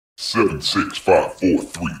7, 6, 5, 4,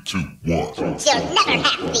 3, 2, 1. You'll never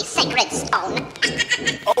have the sacred stone.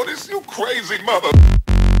 Oh, this you crazy mother.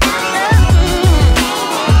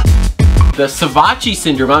 The Savachi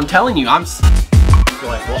syndrome, I'm telling you, I'm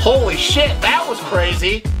like, well, holy shit, that was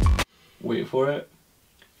crazy. Wait for it.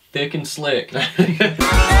 Thick and slick.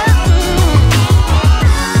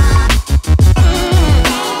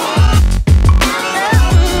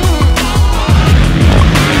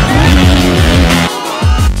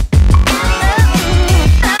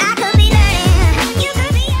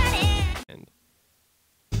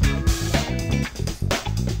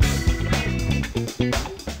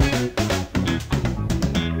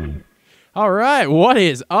 All right, what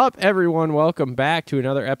is up, everyone? Welcome back to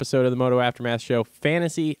another episode of the Moto Aftermath Show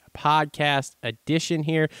Fantasy Podcast Edition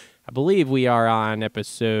here. I believe we are on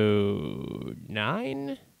episode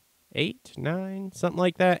 9, 8, 9, something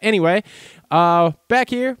like that. Anyway, back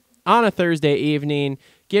here on a Thursday evening,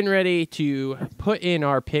 getting ready to put in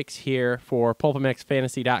our picks here for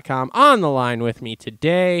PulpMXFantasy.com. On the line with me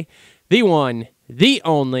today, the one, the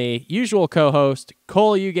only, usual co-host,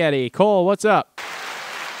 Cole Ugeti. Cole, what's up?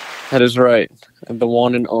 That is right. The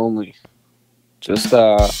one and only. Just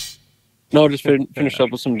finished up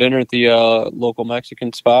with some dinner at the local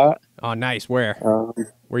Mexican spot. Oh, nice. Where?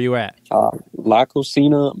 Where you at? La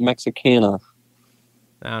Cocina Mexicana.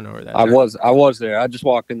 I don't know where that is. I was there. I just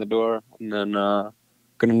walked in the door and then gonna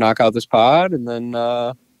knock out this pod and then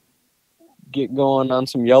get going on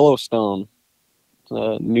some Yellowstone. It's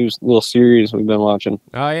a new little series we've been watching.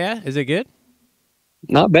 Oh yeah? Is it good?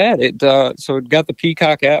 Not bad. So it got the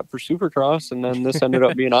Peacock app for Supercross, and then this ended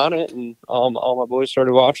up being on it, and all my boys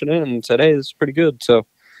started watching it and said, "Hey, this is pretty good." So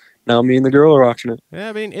now me and the girl are watching it. Yeah,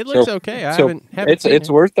 I mean, it looks okay. I haven't it's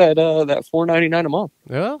worth that $4.99 a month.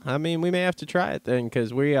 Well, I mean, we may have to try it then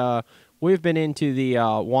because we've been into the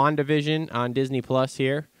WandaVision on Disney Plus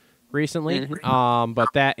here recently. But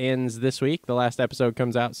that ends this week. The last episode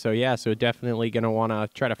comes out, so definitely gonna want to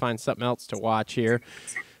try to find something else to watch here.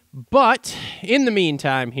 But in the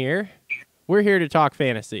meantime here, we're here to talk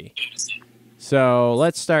fantasy. So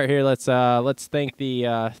let's start here. Let's thank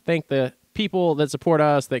the people that support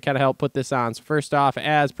us that kind of help put this on. So first off,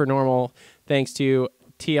 as per normal, thanks to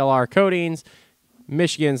TLR Coatings,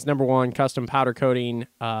 Michigan's #1 custom powder coating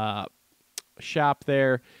shop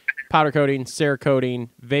there. Powder coating, Cerakoting,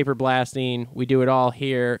 vapor blasting. We do it all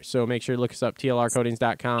here, so make sure to look us up,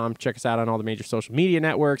 tlrcoatings.com. Check us out on all the major social media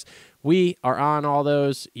networks. We are on all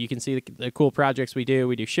those. You can see the cool projects we do.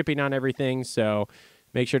 We do shipping on everything, so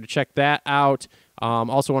make sure to check that out.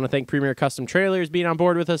 Also want to thank Premier Custom Trailers being on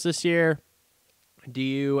board with us this year. Do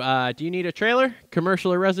you need a trailer,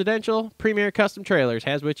 commercial or residential? Premier Custom Trailers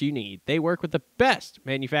has what you need. They work with the best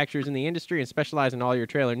manufacturers in the industry and specialize in all your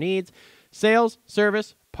trailer needs. Sales,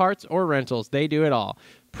 service, parts, or rentals, they do it all.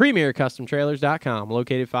 PremierCustomTrailers.com,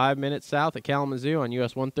 located 5 minutes south of Kalamazoo on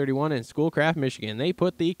US 131 in Schoolcraft, Michigan. They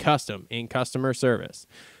put the custom in customer service.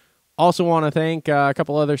 Also want to thank a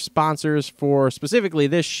couple other sponsors for specifically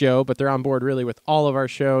this show, but they're on board really with all of our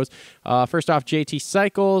shows. First off, JT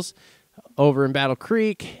Cycles over in Battle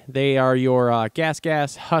Creek. They are your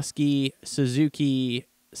gas, Husky, Suzuki,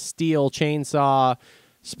 steel chainsaw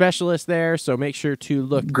specialist there, so make sure to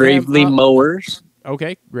look Gravely Mowers.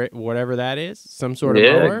 Okay, great. Whatever that is, some sort of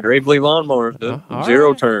mower. Yeah, Gravely lawnmower,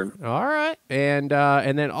 zero turn. All right, and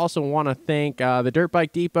then also want to thank the Dirt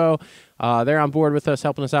Bike Depot. They're on board with us,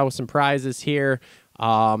 helping us out with some prizes here.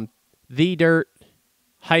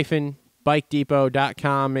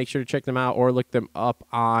 thedirt-bikedepot.com. Make sure to check them out or look them up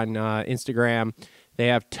on Instagram. They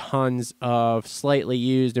have tons of slightly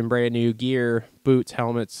used and brand new gear, boots,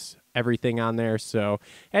 helmets, everything on there, so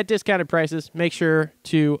at discounted prices. Make sure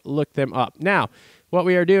to look them up. Now, what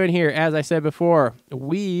we are doing here, as I said before,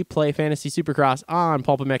 we play Fantasy Supercross on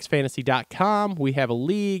PulpMXFantasy.com. We have a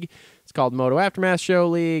league. It's called Moto Aftermath Show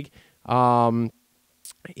League.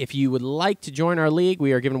 If you would like to join our league,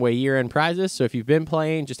 we are giving away year-end prizes, so if you've been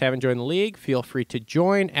playing, just haven't joined the league, feel free to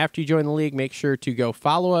join. After you join the league, make sure to go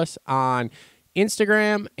follow us on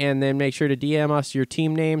Instagram, and then make sure to DM us your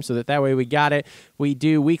team name so that way we got it. We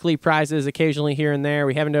do weekly prizes occasionally here and there.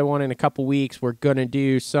 We haven't done one in a couple weeks. We're going to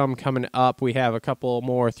do some coming up. We have a couple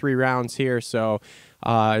more 3 rounds here, so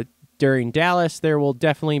during Dallas there will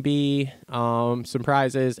definitely be some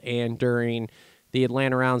prizes, and during the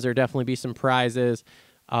Atlanta rounds there will definitely be some prizes.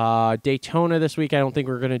 Daytona this week, I don't think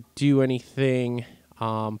we're going to do anything.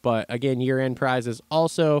 But again, year-end prizes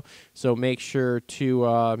also, so make sure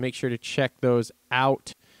to check those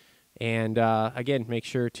out. And again, make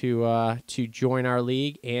sure to join our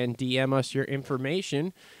league and DM us your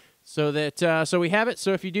information so that so we have it.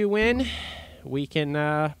 So if you do win, we can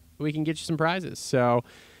get you some prizes. So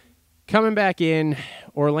Coming back in,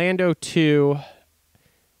 Orlando 2,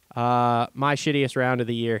 my shittiest round of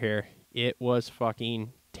the year here. It was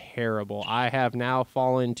fucking terrible. I have now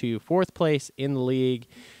fallen to 4th place in the league.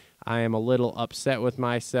 I am a little upset with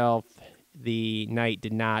myself. The night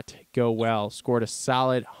did not go well. Scored a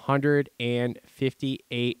solid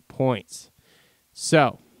 158 points.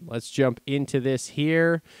 So let's jump into this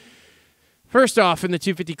here. First off, in the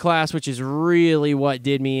 250 class, which is really what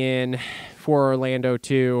did me in for Orlando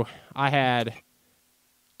 2, I had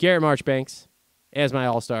Garrett Marchbanks as my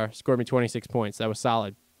all-star. Scored me 26 points. That was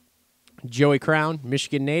solid. Joey Crown,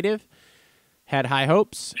 Michigan native, had high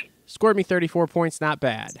hopes. Scored me 34 points. Not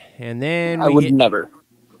bad. And then I would never.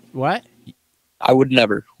 What? I would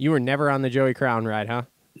never. You were never on the Joey Crown ride, huh?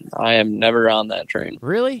 I am never on that train.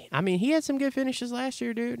 Really? I mean, he had some good finishes last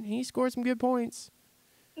year, dude. He scored some good points.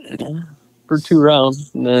 For 2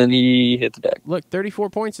 rounds, and then he hit the deck. Look, 34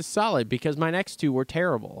 points is solid because my next 2 were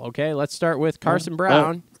terrible. Okay, let's start with Carson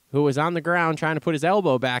Brown, who was on the ground trying to put his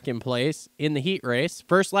elbow back in place in the heat race.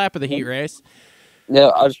 First lap of the heat race. Yeah,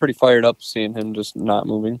 I was pretty fired up seeing him just not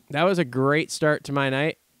moving. That was a great start to my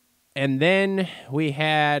night. And then we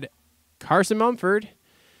had Carson Mumford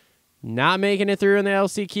not making it through in the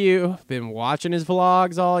LCQ. Been watching his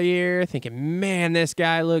vlogs all year, thinking, man, this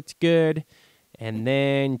guy looked good. And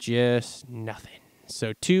then just nothing.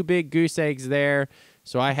 So 2 big goose eggs there.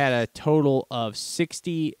 So I had a total of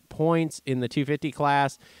 60 points in the 250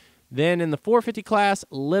 class. Then in the 450 class,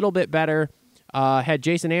 a little bit better. Had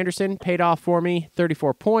Jason Anderson paid off for me,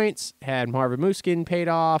 34 points. Had Marvin Muskin paid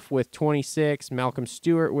off with 26. Malcolm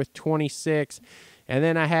Stewart with 26. And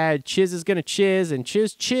then I had Chiz is going to chiz, and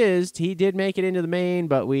Chiz chizzed. He did make it into the main,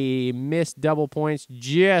 but we missed double points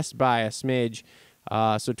just by a smidge.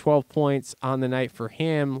 So 12 points on the night for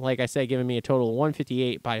him. Like I said, giving me a total of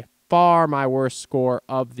 158, by far my worst score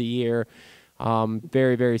of the year.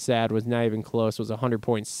 Very, very sad. Was not even close. Was 100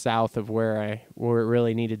 points south of where it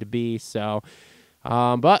really needed to be. So,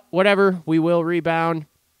 but whatever, we will rebound.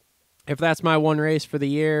 If that's my one race for the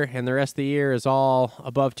year and the rest of the year is all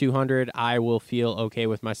above 200, I will feel okay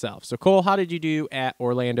with myself. So Cole, how did you do at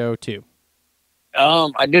Orlando 2?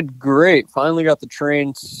 I did great. Finally got the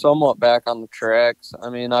train somewhat back on the tracks. I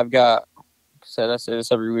mean, I say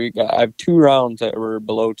this every week. I have 2 rounds that were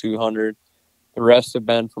below 200. The rest have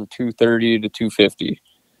been from 230 to 250.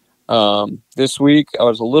 This week, I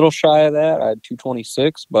was a little shy of that. I had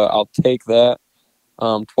 226, but I'll take that.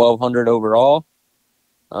 1,200 overall.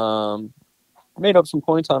 Made up some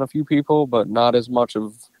points on a few people, but not as much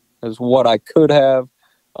as what I could have,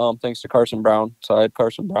 thanks to Carson Brown. So I had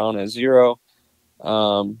Carson Brown at 0.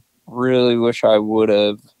 Really wish I would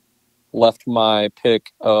have left my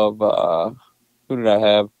pick of who did I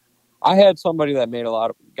have? I had somebody that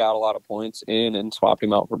got a lot of points in and swapped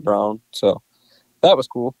him out for Brown, so that was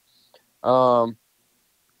cool. Then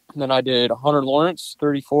I did Hunter Lawrence,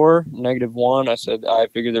 34, -1. I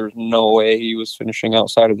figured there was no way he was finishing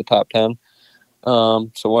outside of the top 10. So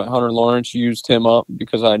what Hunter Lawrence, used him up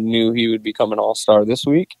because I knew he would become an all-star this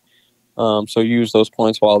week. So used those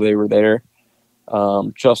points while they were there.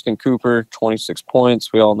 Justin Cooper, 26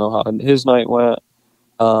 points. We all know how his night went.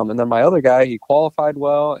 And then my other guy, he qualified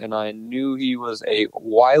well, and I knew he was a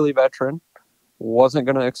wily veteran, wasn't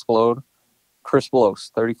going to explode. Chris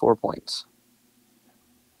Blows, 34 points.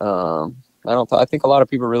 I think a lot of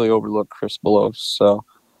people really overlook Chris Blows. So,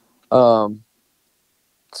 solid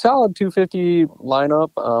 250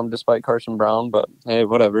 lineup, despite Carson Brown, but hey,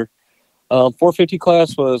 whatever. 450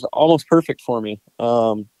 class was almost perfect for me,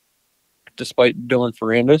 despite Dylan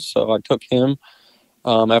Ferrandis. So I took him.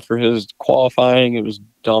 After his qualifying, it was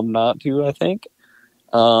dumb not to, I think.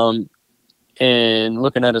 And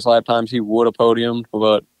looking at his lap times, he would have podiumed,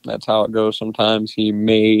 but that's how it goes sometimes. He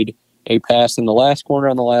made a pass in the last corner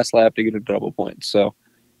on the last lap to get a double point. So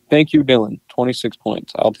thank you, Dylan. 26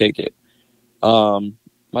 points. I'll take it.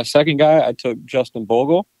 My second guy, I took Justin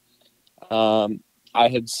Bogle. I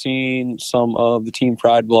had seen some of the Team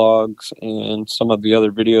Pride vlogs and some of the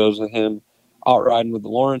other videos of him out riding with the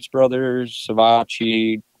Lawrence brothers,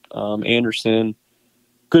 Savachi, Anderson.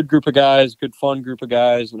 Good group of guys, good fun group of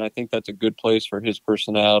guys, and I think that's a good place for his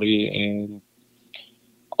personality, and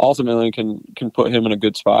ultimately can put him in a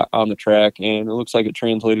good spot on the track, and it looks like it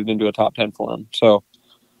translated into a top 10 for him. So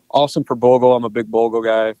awesome for Bogle. I'm a big Bogle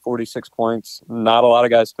guy. 46 points. Not a lot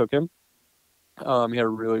of guys took him. He had a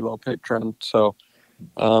really low pick trend, so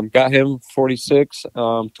got him 46.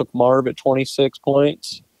 Took Marv at 26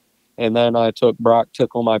 points. And then I took Brock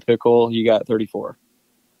Tickle, my pickle. He got 34.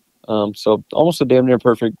 So almost a damn near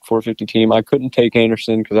perfect 450 team. I couldn't take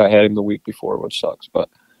Anderson because I had him the week before, which sucks, but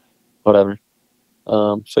whatever.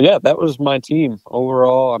 So yeah, that was my team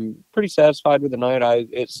overall. I'm pretty satisfied with the night.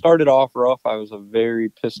 It started off rough. I was a very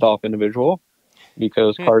pissed off individual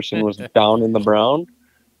because Carson was down in the brown,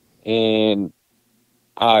 and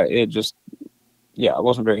it just I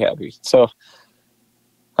wasn't very happy. So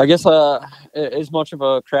I guess as much of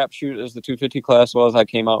a crapshoot as the 250 class was, I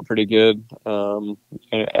came out pretty good. And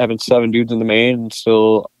having 7 dudes in the main and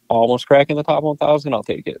still almost cracking the top 1,000, I'll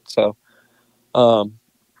take it. So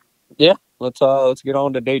yeah, let's get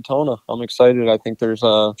on to Daytona. I'm excited. I think there's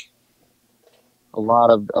a lot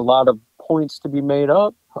of points to be made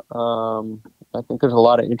up. I think there's a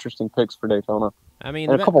lot of interesting picks for Daytona. I mean,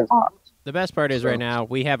 and a couple lots. The best part is right now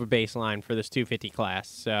we have a baseline for this 250 class.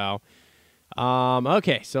 So,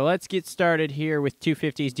 okay, so let's get started here with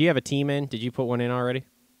 250s. Do you have a team in? Did you put one in already?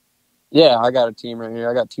 Yeah, I got a team right here.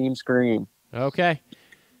 I got Team Scream. Okay.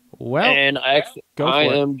 Well, and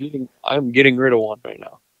I'm getting rid of one right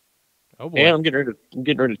now. Oh boy. And I'm getting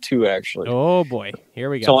rid of 2 actually. Oh boy.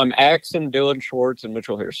 Here we go. So I'm axing Dylan Schwartz and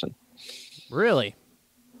Mitchell Harrison. Really?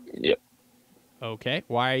 Yep. Okay.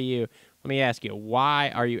 Why are you? Let me ask you.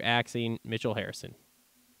 Why are you axing Mitchell Harrison?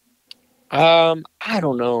 I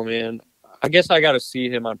don't know, man. I guess I got to see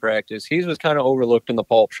him on practice. He was kind of overlooked in the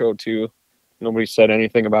Pulp Show too. Nobody said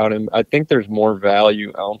anything about him. I think there's more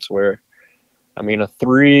value elsewhere. I mean, a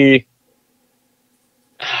 3.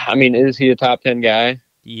 I mean, is he a top 10 guy?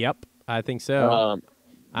 Yep, I think so.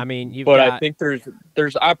 I mean, I think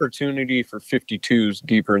there's opportunity for 52s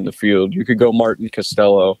deeper in the field. You could go Martin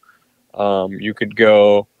Costello. You could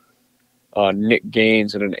go Nick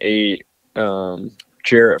Gaines at an 8.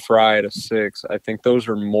 Jarrett Fry at a 6. I think those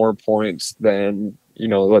are more points than,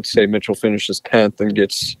 let's say Mitchell finishes 10th and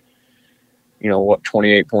gets,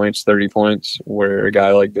 28 points, 30 points, where a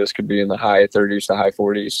guy like this could be in the high 30s to high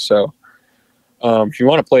 40s. So if you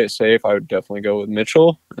want to play it safe, I would definitely go with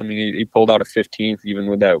Mitchell. I mean, he pulled out a 15th even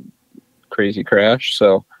with that crazy crash.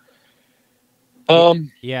 So,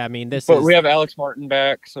 yeah, I mean, we have Alex Martin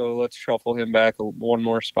back, so let's shuffle him back one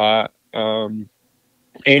more spot.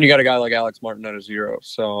 And you got a guy like Alex Martin at a 0.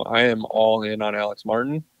 So I am all in on Alex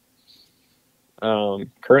Martin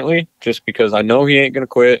currently, just because I know he ain't going to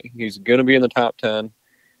quit. He's going to be in the top 10.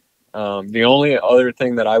 The only other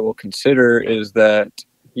thing that I will consider is that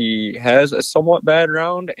he has a somewhat bad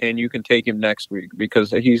round, and you can take him next week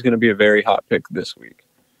because he's going to be a very hot pick this week.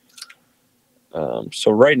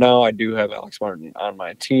 So right now I do have Alex Martin on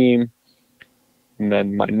my team. And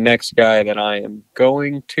then my next guy that I am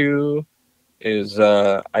going to is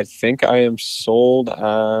I think I am sold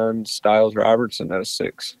on Styles Robertson at a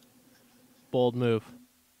 6. Bold move.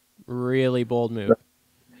 Really bold move.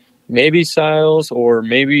 Maybe Styles or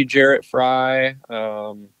maybe Jarrett Fry.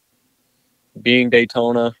 Being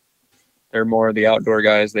Daytona, they're more of the outdoor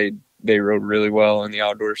guys. They rode really well in the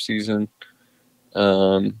outdoor season.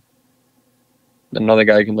 Another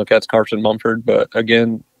guy you can look at is Carson Mumford, but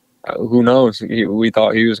again, who knows? We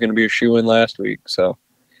thought he was going to be a shoe-in last week. So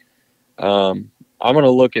I'm going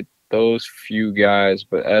to look at those few guys,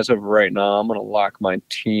 but as of right now, I'm going to lock my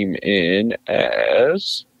team in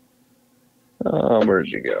as where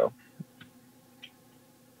did he go?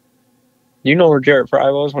 You know where Jarrett Fry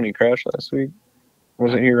was when he crashed last week?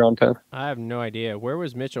 Wasn't he around 10th? I have no idea. Where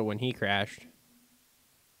was Mitchell when he crashed?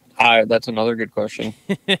 That's another good question.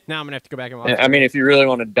 Now I'm going to have to go back and watch. I mean, if you really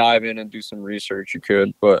want to dive in and do some research, you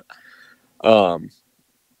could. But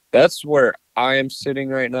that's where I am sitting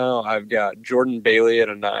right now. I've got Jordan Bailey at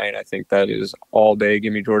a 9. I think that is all day.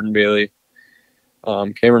 Give me Jordan Bailey.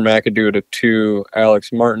 Cameron McAdoo at a 2.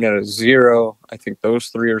 Alex Martin at a 0. I think those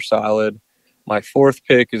 3 are solid. My 4th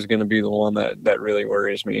pick is going to be the one that really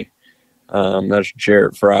worries me. That's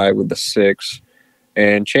Jarrett Fry with the 6.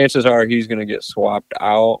 And chances are he's going to get swapped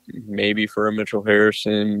out, maybe for a Mitchell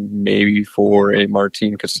Harrison, maybe for a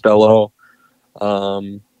Martin Costello,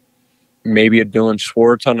 maybe a Dylan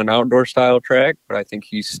Schwartz on an outdoor style track, but I think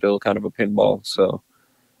he's still kind of a pinball. So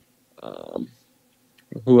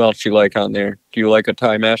who else you like on there? Do you like a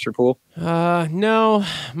Ty Masterpool? No,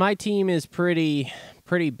 my team is pretty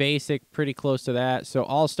basic, pretty close to that. So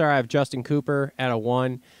All-Star, I have Justin Cooper at a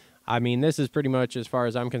 1. I mean, this is pretty much, as far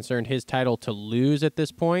as I'm concerned, his title to lose at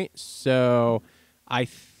this point. So I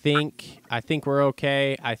think we're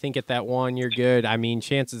okay. I think at that 1, you're good. I mean,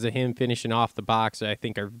 chances of him finishing off the box, I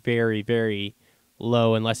think, are very, very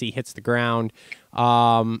low unless he hits the ground.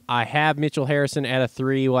 I have Mitchell Harrison at a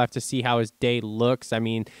 3. We'll have to see how his day looks. I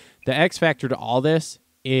mean, the X factor to all this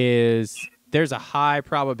is there's a high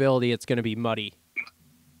probability it's going to be muddy.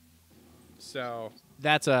 So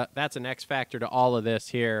that's an X factor to all of this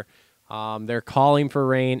here. They're calling for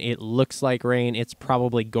rain. It looks like rain. It's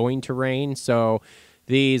probably going to rain. So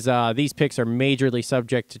these picks are majorly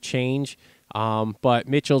subject to change. But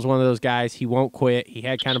Mitchell's one of those guys. He won't quit. He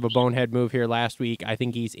had kind of a bonehead move here last week. I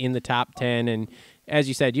think he's in the top 10. And as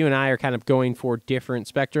you said, you and I are kind of going for different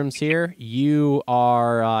spectrums here. You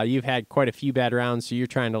are, you've had quite a few bad rounds, so you're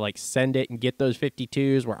trying to like send it and get those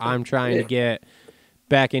 52s, where I'm trying to get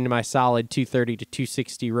back into my solid 230 to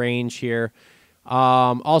 260 range here.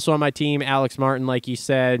 Also on my team, Alex Martin, like you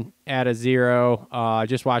said, at a 0.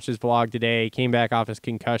 Just watched his vlog today. Came back off his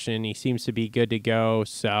concussion. He seems to be good to go.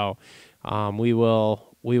 So we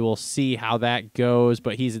will see how that goes.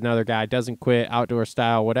 But he's another guy, doesn't quit, outdoor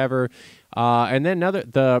style, whatever. And then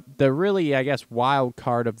the really, I guess, wild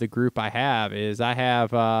card of the group I have is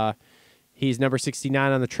he's number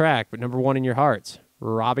 69 on the track, but number 1 in your hearts,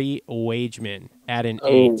 Robbie Wageman at an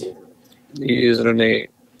 8. He is at an 8.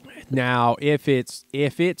 Now, if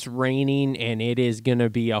it's raining and it is going to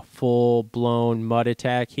be a full-blown mud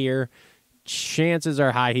attack here, chances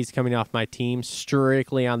are high he's coming off my team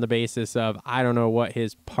strictly on the basis of I don't know what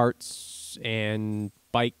his parts and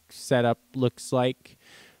bike setup looks like.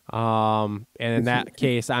 And in that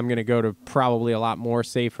case, I'm going to go to probably a lot more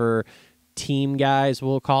safer team guys,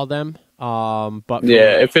 we'll call them. But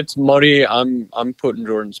yeah, if it's muddy, I'm putting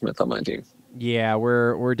Jordan Smith on my team. Yeah,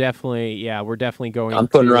 we're definitely going. I'm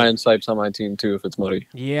putting Ryan Sipes on my team too if it's muddy.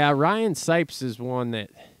 Yeah, Ryan Sipes is one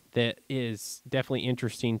that is definitely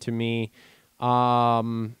interesting to me.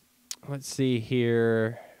 Let's see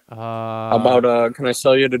here. How about can I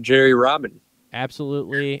sell you to Jerry Robin?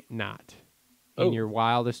 Absolutely not. In your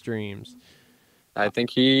wildest dreams. I think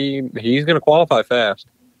he's going to qualify fast.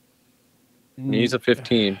 He's a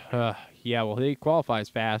 15. Yeah, well, he qualifies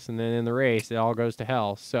fast, and then in the race, it all goes to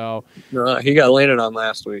hell. So he got landed on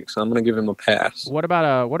last week, so I'm going to give him a pass. What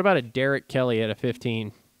about a Derek Kelly at a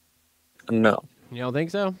 15? No. You don't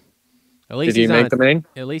think so? At least Did he make the main?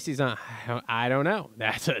 At least he's on. I don't know.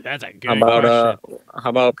 That's a good question. How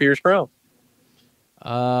about Pierce Brown?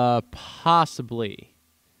 Possibly.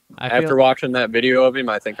 After watching that video of him,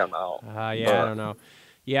 I think I'm out. Yeah, I don't know.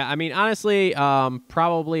 Yeah, I mean, honestly,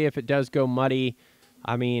 probably if it does go muddy,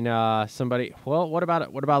 I mean, somebody. Well, what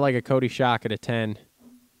about like a Cody Schock at a 10?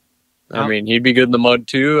 I mean, he'd be good in the mud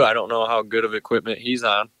too. I don't know how good of equipment he's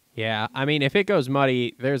on. Yeah, I mean, if it goes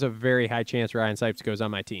muddy, there's a very high chance Ryan Sipes goes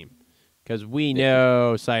on my team because we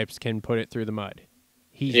know Sipes can put it through the mud.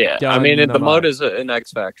 I mean, the mud is an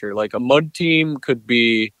X factor. Like a mud team could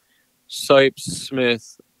be Sipes,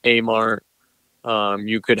 Smith, Amart.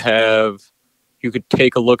 You could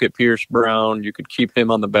take a look at Pierce Brown. You could keep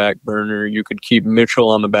him on the back burner. You could keep Mitchell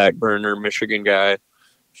on the back burner. Michigan guy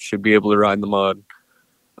should be able to ride in the mud.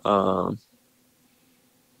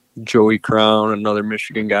 Joey Crown, another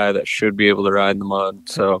Michigan guy that should be able to ride in the mud.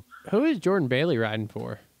 So, who is Jordan Bailey riding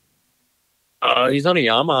for? He's on a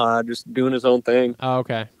Yamaha, just doing his own thing. Oh,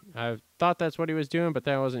 okay. I thought that's what he was doing, but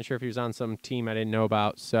then I wasn't sure if he was on some team I didn't know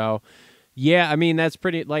about. So, yeah, I mean, that's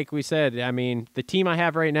pretty, like we said, I mean, the team I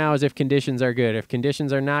have right now is if conditions are good. If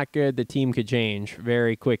conditions are not good, the team could change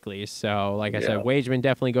very quickly. So, like I said, Wageman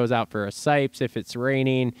definitely goes out for a Sipes if it's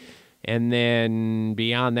raining. And then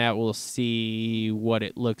beyond that, we'll see what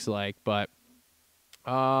it looks like. But,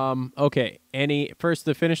 okay, any first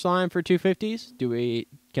to the finish line for 250s?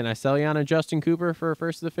 Can I sell you on a Justin Cooper for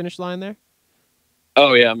first to the finish line there?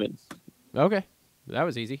 Oh, yeah, I'm in. Okay, that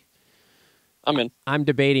was easy. I'm in. I'm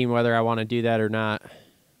debating whether I want to do that or not.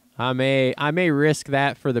 I may risk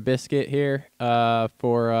that for the biscuit here.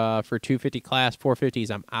 For 250 class, 450s,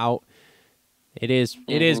 I'm out. It is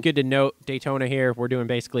good to note Daytona here. We're doing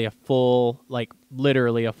basically a full, like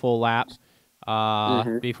literally a full lap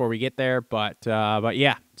before we get there. But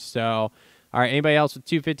yeah. So, all right. Anybody else with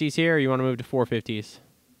 250s here? Or you want to move to 450s?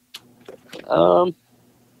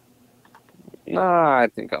 Nah, I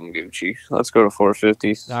think I'm Gucci. Let's go to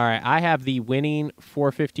 450s. All right, I have the winning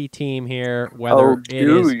 450 team here. Whether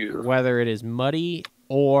it is muddy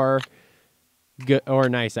or good or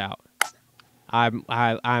nice out.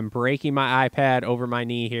 I'm breaking my iPad over my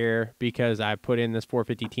knee here because I put in this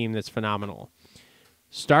 450 team that's phenomenal.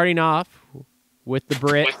 Starting off with the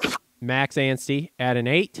Brit Max Anstie at an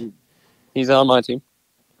 8. He's on my team.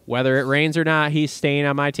 Whether it rains or not, he's staying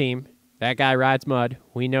on my team. That guy rides mud.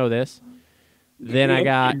 We know this. Then I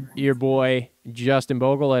got your boy Justin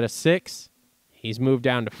Bogle at a 6. He's moved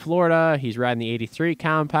down to Florida. He's riding the 83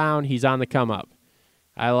 compound. He's on the come up.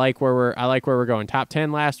 I like where we're going. Top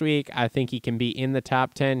 10 last week. I think he can be in the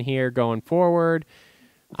top 10 here going forward.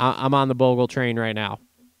 I'm on the Bogle train right now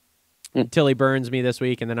until he burns me this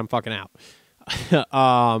week, and then I'm fucking out.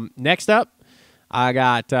 Next up, I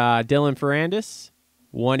got Dylan Ferrandis,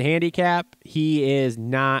 1 handicap. He is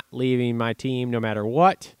not leaving my team no matter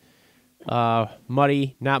what.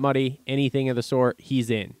 Muddy, not muddy, anything of the sort, he's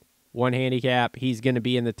in. One handicap, he's going to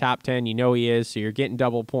be in the top 10. You know he is, so you're getting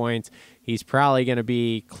double points. He's probably going to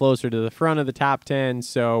be closer to the front of the top 10,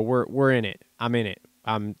 so we're in it. I'm in it.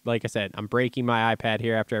 Like I said, I'm breaking my iPad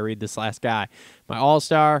here after I read this last guy. My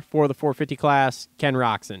all-star for the 450 class, Ken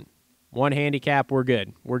Roxon. One handicap, we're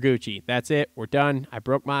good. We're Gucci. That's it. We're done. I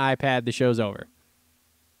broke my iPad. The show's over.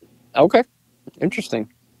 Okay.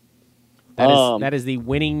 Interesting. That is the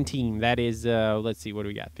winning team. That is, let's see, what do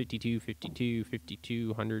we got? 52, 52, 52,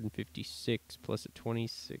 156 plus a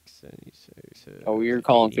 26. 76, Oh, you're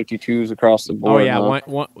calling 52s across the board. Oh, yeah.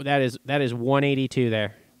 Huh? That is 182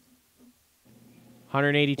 there.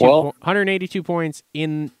 182, 182 points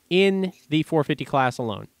in the 450 class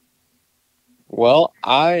alone. Well,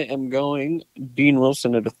 I am going Dean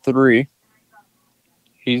Wilson at a 3.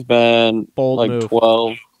 He's been Bold move.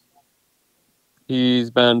 12. He's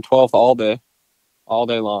been 12th all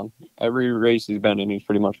day long. Every race he's been in, he's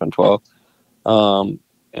pretty much been 12. And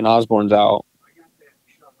Osborne's out.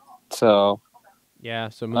 So. Yeah,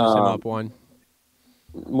 so moves him up one.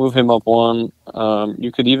 Move him up one.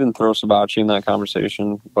 You could even throw Sabachi in that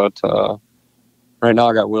conversation, but right now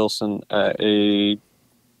I got Wilson at a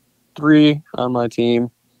 3 on my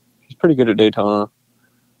team. He's pretty good at Daytona.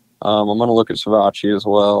 I'm going to look at Sabachi as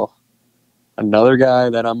well. Another guy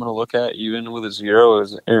that I'm going to look at, even with a 0,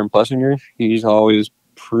 is Aaron Plessinger. He's always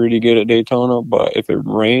pretty good at Daytona, but if it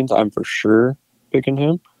rains, I'm for sure picking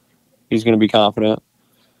him. He's going to be confident.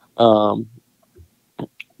 But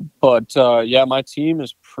my team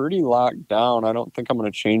is pretty locked down. I don't think I'm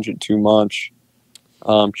going to change it too much.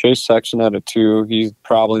 Chase Sexton at a 2. He's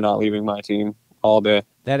probably not leaving my team all day.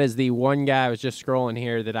 That is the one guy I was just scrolling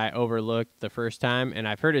here that I overlooked the first time, and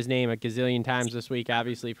I've heard his name a gazillion times this week,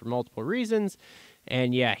 obviously for multiple reasons.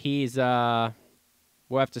 And yeah, he's we'll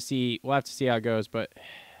have to see how it goes, but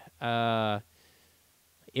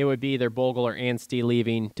it would be either Bogle or Anstey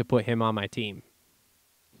leaving to put him on my team.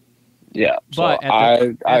 Yeah, but so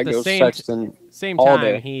at the go same Sexton all time,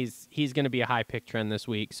 day. he's going to be a high pick trend this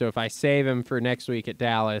week. So if I save him for next week at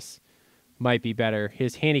Dallas, might be better.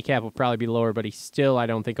 His handicap will probably be lower, but I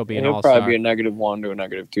don't think he'll be an all-star. He'll probably be a -1 to a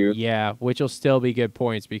 -2. Yeah, which will still be good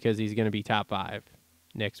points because he's going to be top 5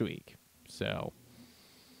 next week. So,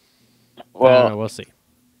 well, we'll see.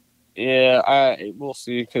 Yeah, we'll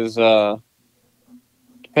see because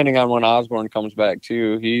depending on when Osborne comes back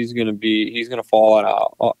too, he's gonna fall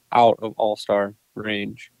out of all-star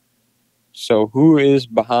range. So who is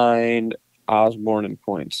behind Osborne in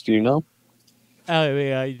points? Do you know? I have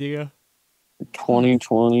no idea.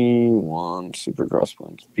 2021 Supercross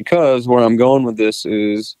points. Because where I'm going with this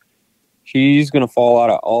is he's going to fall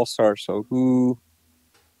out of All-Star. So who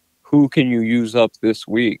can you use up this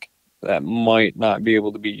week that might not be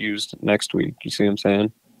able to be used next week? You see what I'm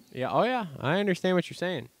saying? Yeah. Oh, yeah. I understand what you're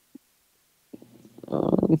saying.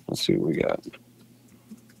 Let's see what we got.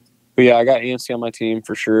 But yeah, I got Yancey on my team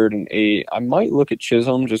for sure at an 8. I might look at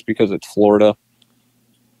Chisholm just because it's Florida.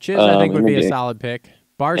 I think would be a solid pick.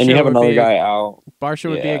 Barsha and you have another guy out. Barsha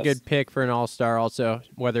would be a good pick for an all-star also,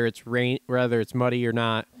 whether it's muddy or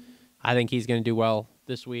not. I think he's going to do well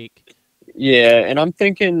this week. Yeah, and I'm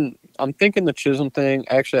thinking the Chisholm thing.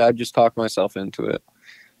 Actually, I just talked myself into it.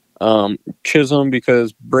 Chisholm,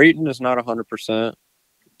 because Brayton is not 100%,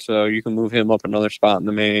 so you can move him up another spot in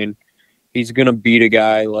the main. He's going to beat a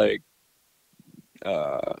guy like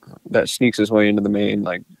that sneaks his way into the main,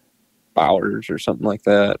 like Bowers or something like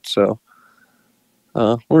that. So,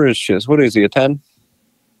 where is Chiz? What is he, a 10?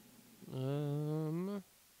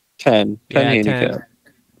 10 handicap. 10.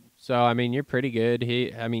 So, I mean, you're pretty good.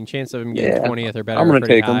 Chance of him getting 20th or better. I'm going to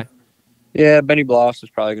take high. him. Yeah, Benny Bloss is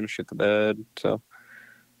probably going to shit the bed, so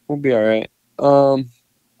we'll be all right.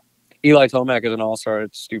 Eli Tomac is an all-star.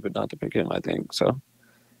 It's stupid not to pick him, I think. So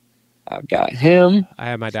I've got him. I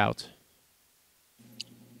have my doubts.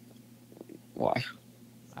 Why?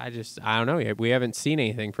 I don't know. We haven't seen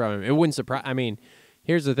anything from him. It wouldn't surprise. I mean,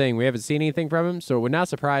 here's the thing: we haven't seen anything from him, so it would not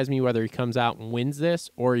surprise me whether he comes out and wins this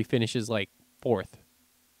or he finishes like 4th.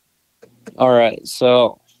 All right,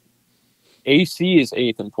 so AC is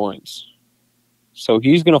 8th in points, so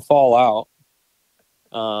he's going to fall out.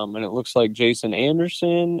 And it looks like Jason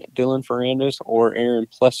Anderson, Dylan Ferrandis, or Aaron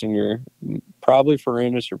Plessinger. Probably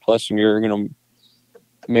Ferrandis or Plessinger are going to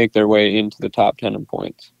make their way into the top 10 in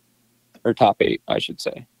points. Or top 8, I should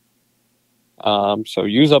say. So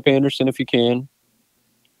use up Anderson if you can.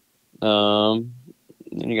 Then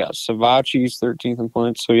you got Savachi's 13th in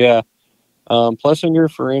points. So yeah, Plessinger,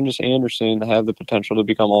 Ferrandis, Anderson have the potential to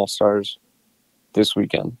become all-stars this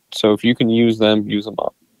weekend. So if you can use them, use them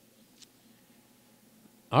up.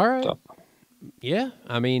 All right. Yeah,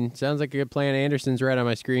 I mean, sounds like a good plan. Anderson's right on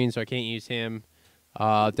my screen, so I can't use him.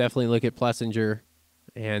 Definitely look at Plessinger,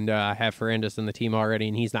 and I have Ferrandis in the team already,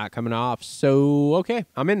 and he's not coming off. So, okay,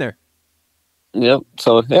 I'm in there. Yep.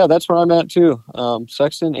 So, yeah, that's where I'm at, too.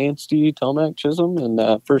 Sexton, Anstey, Tomac, Chisholm,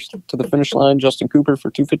 and first to the finish line, Justin Cooper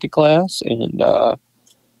for 250 class. And,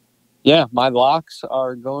 yeah, my locks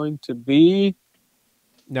are going to be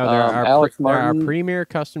No, there are Alex there are Martin. premier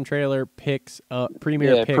custom trailer picks,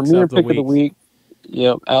 premier picks premier of the pick week. of the week.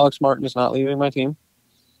 Yep. Alex Martin is not leaving my team.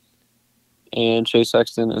 And Chase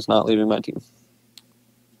Sexton is not leaving my team.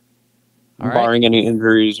 All right. Barring any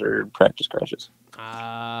injuries or practice crashes.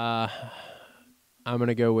 I'm going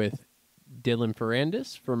to go with Dylan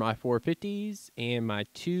Ferrandis for my 450s, and my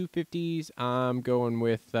 250s, I'm going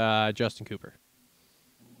with Justin Cooper.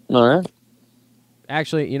 All right.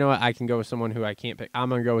 Actually, you know what? I can go with someone who I can't pick. I'm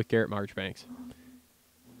going to go with Garrett Marchbanks.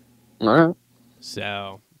 All right.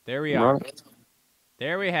 So, there we are. Run it.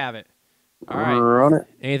 There we have it. All right. Run it.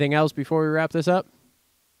 Anything else before we wrap this up?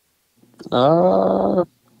 No.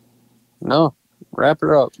 Wrap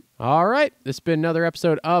her up. All right. This has been another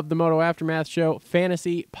episode of the Moto Aftermath Show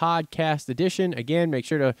Fantasy Podcast Edition. Again, make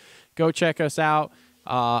sure to go check us out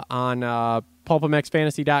on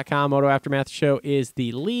PulpMXFantasy.com. Moto Aftermath Show is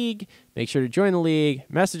the league. Make sure to join the league.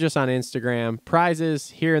 Message us on Instagram. Prizes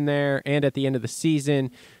here and there and at the end of the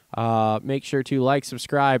season. Make sure to like,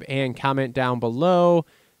 subscribe, and comment down below.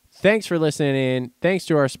 Thanks for listening in. Thanks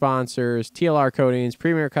to our sponsors, TLR Coatings,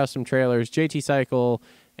 Premier Custom Trailers, JT Cycle,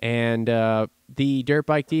 and the Dirt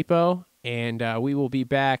Bike Depot. And we will be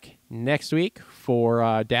back next week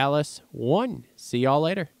for Dallas 1. See y'all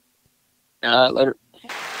later. Later.